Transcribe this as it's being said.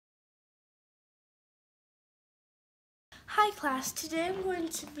Hi class, today I'm going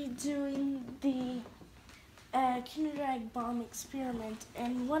to be doing the Kinder Egg Bomb experiment,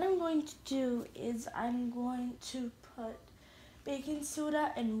 and what I'm going to do is I'm going to put baking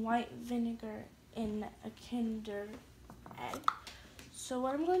soda and white vinegar in a Kinder Egg. So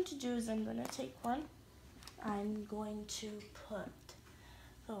what I'm going to do is I'm going to take one. I'm going to put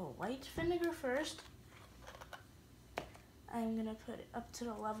the white vinegar first. I'm going to put it up to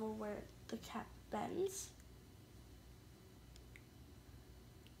the level where the cap bends.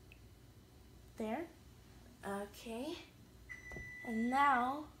 There. Okay. And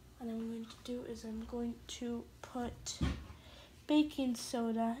now what I'm going to do is I'm going to put baking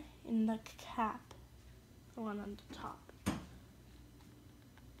soda in the cap, the one on the top.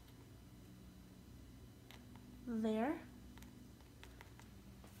 There.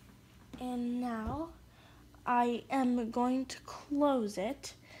 And now I am going to close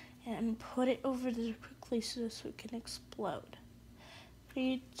it and put it over there quickly so it can explode.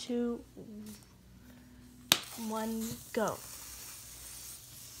 3, 2, 1, go.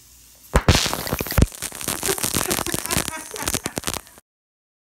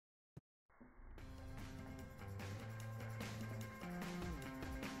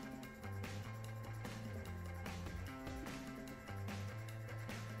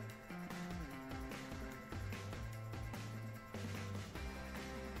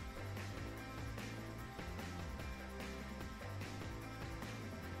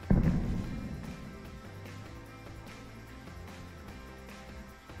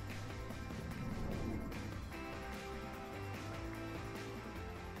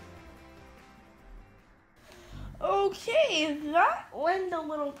 Okay, that went a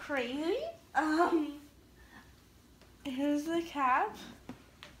little crazy. Here's the cap,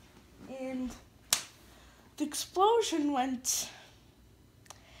 and the explosion went,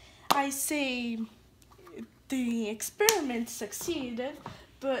 I say the experiment succeeded,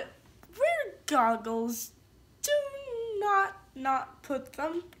 but wear goggles. Do not put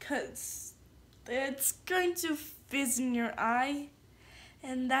them, because it's going to fizz in your eye,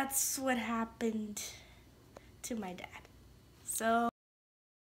 and that's what happened to my dad. So